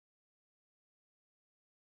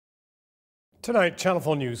Tonight, Channel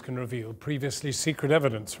 4 News can reveal previously secret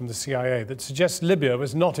evidence from the CIA that suggests Libya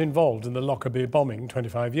was not involved in the Lockerbie bombing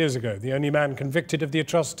 25 years ago. The only man convicted of the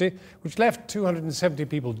atrocity, which left 270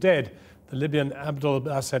 people dead, the Libyan Abdul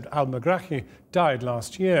Assad al-Megrahi, died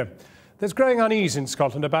last year. There's growing unease in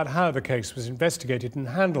Scotland about how the case was investigated and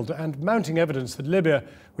handled, and mounting evidence that Libya,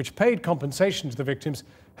 which paid compensation to the victims,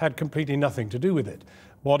 had completely nothing to do with it.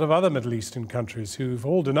 What of other Middle Eastern countries who've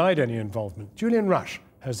all denied any involvement? Julian Rush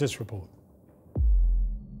has this report.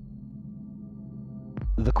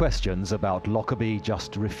 The questions about Lockerbie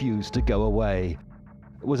just refused to go away.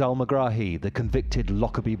 Was al-Megrahi, the convicted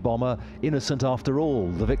Lockerbie bomber, innocent after all,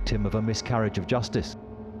 the victim of a miscarriage of justice?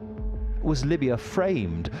 Was Libya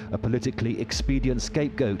framed, a politically expedient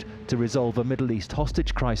scapegoat to resolve a Middle East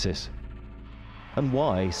hostage crisis? And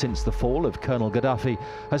why, since the fall of Colonel Gaddafi,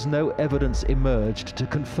 has no evidence emerged to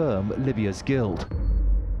confirm Libya's guilt?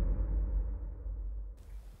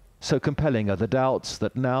 So compelling are the doubts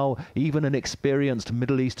that now even an experienced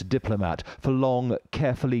Middle East diplomat, for long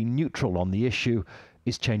carefully neutral on the issue,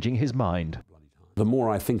 is changing his mind. The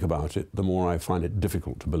more I think about it, the more I find it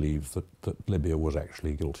difficult to believe that Libya was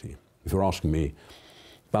actually guilty. If you're asking me,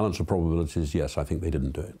 balance of probabilities, yes, I think they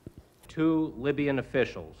didn't do it. 2 Libyan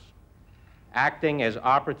officials acting as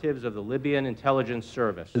operatives of the Libyan intelligence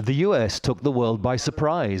service. The US took the world by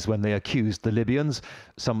surprise when they accused the Libyans,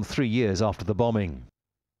 some 3 years after the bombing.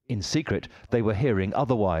 In secret, they were hearing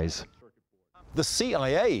otherwise. The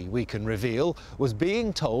CIA, we can reveal, was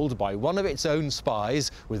being told by one of its own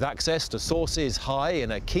spies, with access to sources high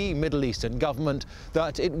in a key Middle Eastern government,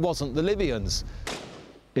 that it wasn't the Libyans.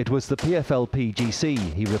 It was the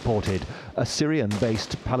PFLP-GC, he reported, a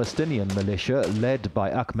Syrian-based Palestinian militia led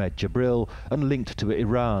by Ahmed Jibril and linked to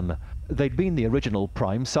Iran. They'd been the original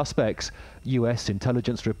prime suspects. US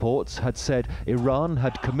intelligence reports had said Iran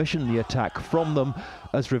had commissioned the attack from them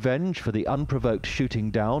as revenge for the unprovoked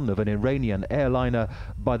shooting down of an Iranian airliner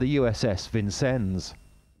by the USS Vincennes.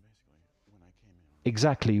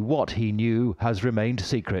 Exactly what he knew has remained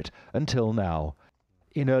secret until now.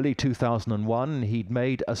 In early 2001, he'd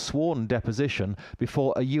made a sworn deposition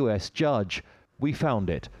before a US judge. We found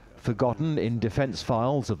it, forgotten in defense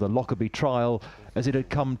files of the Lockerbie trial, as it had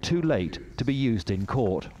come too late to be used in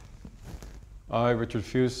court. I, Richard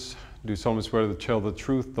Fuse, do solemnly swear to tell the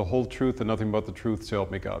truth, the whole truth, and nothing but the truth, so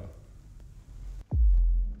help me God.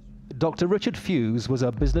 Dr. Richard Fuse was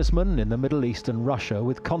a businessman in the Middle East and Russia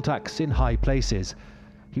with contacts in high places.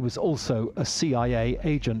 He was also a CIA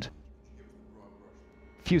agent.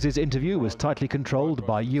 Fuse's interview was tightly controlled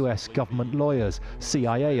by US government lawyers.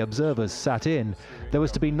 CIA observers sat in. There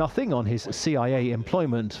was to be nothing on his CIA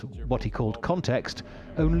employment, what he called context,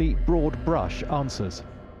 only broad brush answers.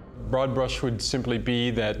 Broad brush would simply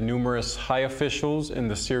be that numerous high officials in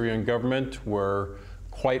the Syrian government were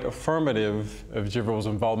quite affirmative of Jibril's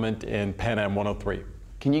involvement in Pan Am 103.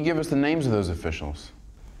 Can you give us the names of those officials?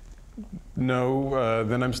 No,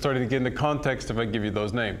 then I'm starting to get into context if I give you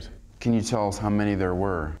those names. Can you tell us how many there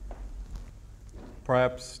were?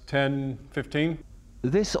 Perhaps 10, 15?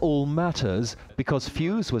 This all matters because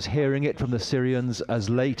Fuse was hearing it from the Syrians as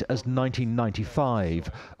late as 1995,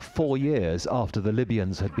 4 years after the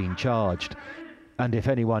Libyans had been charged. And if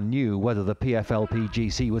anyone knew whether the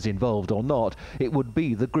PFLP-GC was involved or not, it would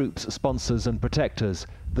be the group's sponsors and protectors,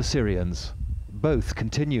 the Syrians. Both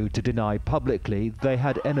continued to deny publicly they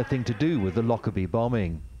had anything to do with the Lockerbie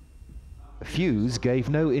bombing. Fuse gave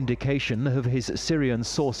no indication of his Syrian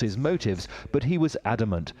sources' motives, but he was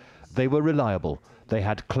adamant. They were reliable. They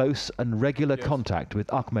had close and regular contact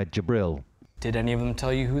with Ahmed Jibril. Did any of them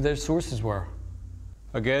tell you who their sources were?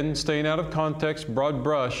 Again, staying out of context, broad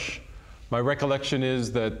brush, my recollection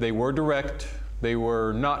is that they were direct. They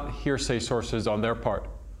were not hearsay sources on their part.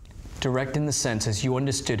 Direct in the sense, as you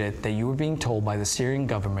understood it, that you were being told by the Syrian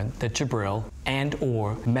government that Jibril and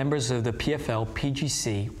or members of the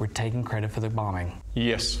PFL-PGC were taking credit for the bombing.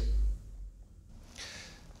 Yes.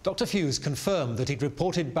 Dr. Fuse confirmed that he'd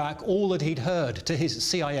reported back all that he'd heard to his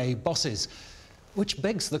CIA bosses, which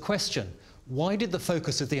begs the question, why did the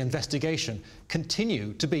focus of the investigation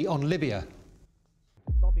continue to be on Libya?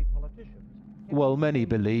 Well, many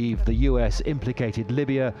believe the US implicated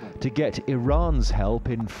Libya to get Iran's help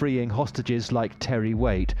in freeing hostages like Terry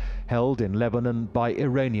Waite, held in Lebanon by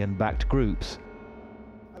Iranian-backed groups.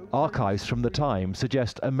 Archives from the time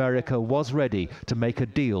suggest America was ready to make a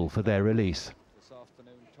deal for their release.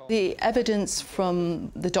 The evidence from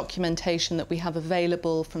the documentation that we have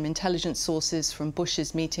available from intelligence sources, from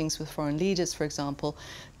Bush's meetings with foreign leaders, for example,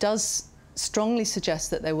 does strongly suggests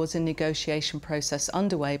that there was a negotiation process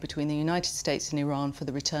underway between the United States and Iran for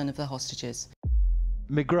the return of the hostages.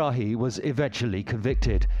 Megrahi was eventually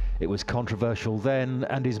convicted. It was controversial then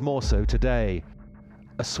and is more so today.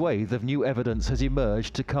 A swathe of new evidence has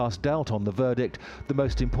emerged to cast doubt on the verdict. The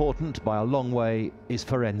most important, by a long way, is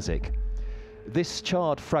forensic. This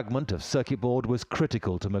charred fragment of circuit board was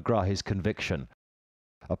critical to Megrahi's conviction.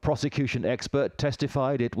 A prosecution expert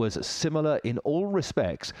testified it was similar in all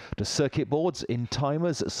respects to circuit boards in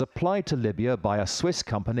timers supplied to Libya by a Swiss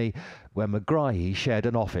company where Megrahi shared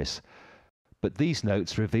an office. But these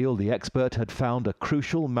notes reveal the expert had found a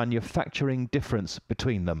crucial manufacturing difference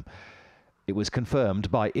between them. It was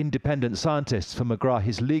confirmed by independent scientists from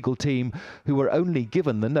Megrahi's legal team, who were only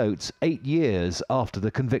given the notes 8 years after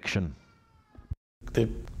the conviction. The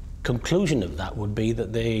conclusion of that would be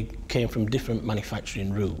that they came from different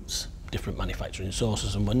manufacturing routes, different manufacturing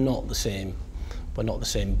sources, and were not the same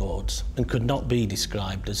boards, and could not be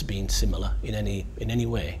described as being similar in any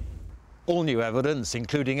way. All new evidence,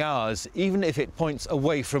 including ours, even if it points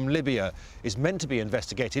away from Libya, is meant to be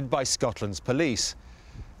investigated by Scotland's police.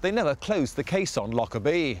 They never closed the case on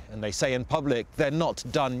Lockerbie, and they say in public they're not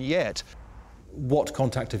done yet. What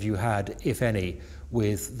contact have you had, if any,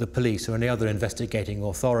 with the police or any other investigating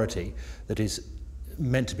authority that is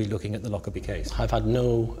meant to be looking at the Lockerbie case? I've had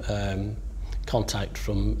no contact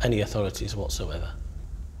from any authorities whatsoever.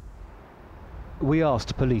 We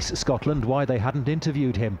asked Police Scotland why they hadn't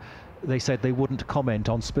interviewed him. They said they wouldn't comment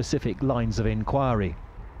on specific lines of inquiry.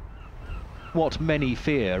 What many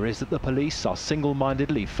fear is that the police are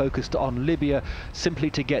single-mindedly focused on Libya simply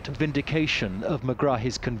to get vindication of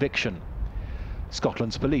Megrahi's conviction.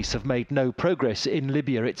 Scotland's police have made no progress in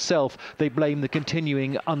Libya itself. They blame the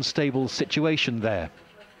continuing unstable situation there.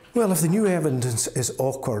 Well, if the new evidence is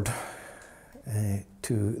awkward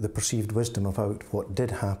to the perceived wisdom about what did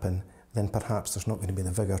happen, then perhaps there's not going to be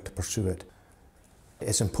the vigour to pursue it.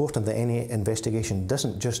 It's important that any investigation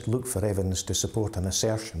doesn't just look for evidence to support an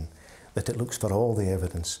assertion, that it looks for all the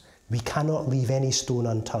evidence. We cannot leave any stone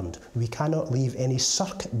unturned. We cannot leave any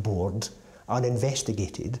circuit board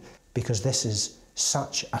uninvestigated, because this is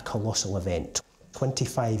such a colossal event.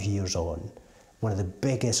 25 years on, one of the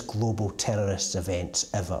biggest global terrorist events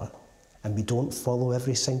ever, and we don't follow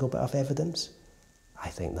every single bit of evidence? I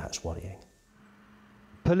think that's worrying.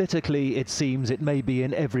 Politically, it seems it may be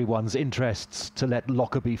in everyone's interests to let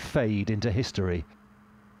Lockerbie fade into history.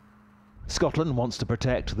 Scotland wants to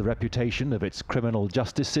protect the reputation of its criminal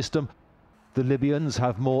justice system. The Libyans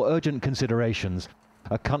have more urgent considerations: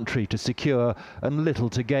 a country to secure and little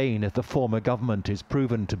to gain if the former government is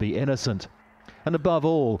proven to be innocent. And above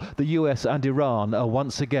all, the US and Iran are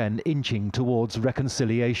once again inching towards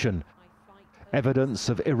reconciliation. Evidence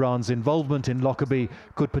of Iran's involvement in Lockerbie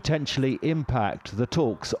could potentially impact the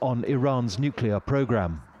talks on Iran's nuclear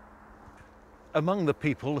program. Among the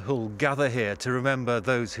people who'll gather here to remember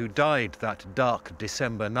those who died that dark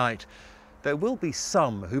December night, there will be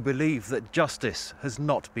some who believe that justice has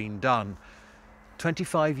not been done.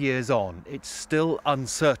 25 years on, it's still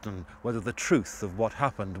uncertain whether the truth of what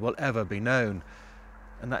happened will ever be known.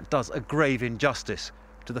 And that does a grave injustice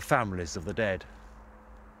to the families of the dead.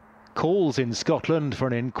 Calls in Scotland for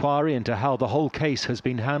an inquiry into how the whole case has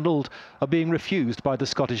been handled are being refused by the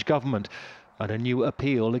Scottish Government, and a new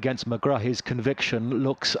appeal against Megrahi's conviction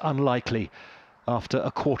looks unlikely. After a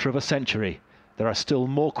quarter of a century, there are still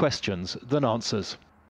more questions than answers.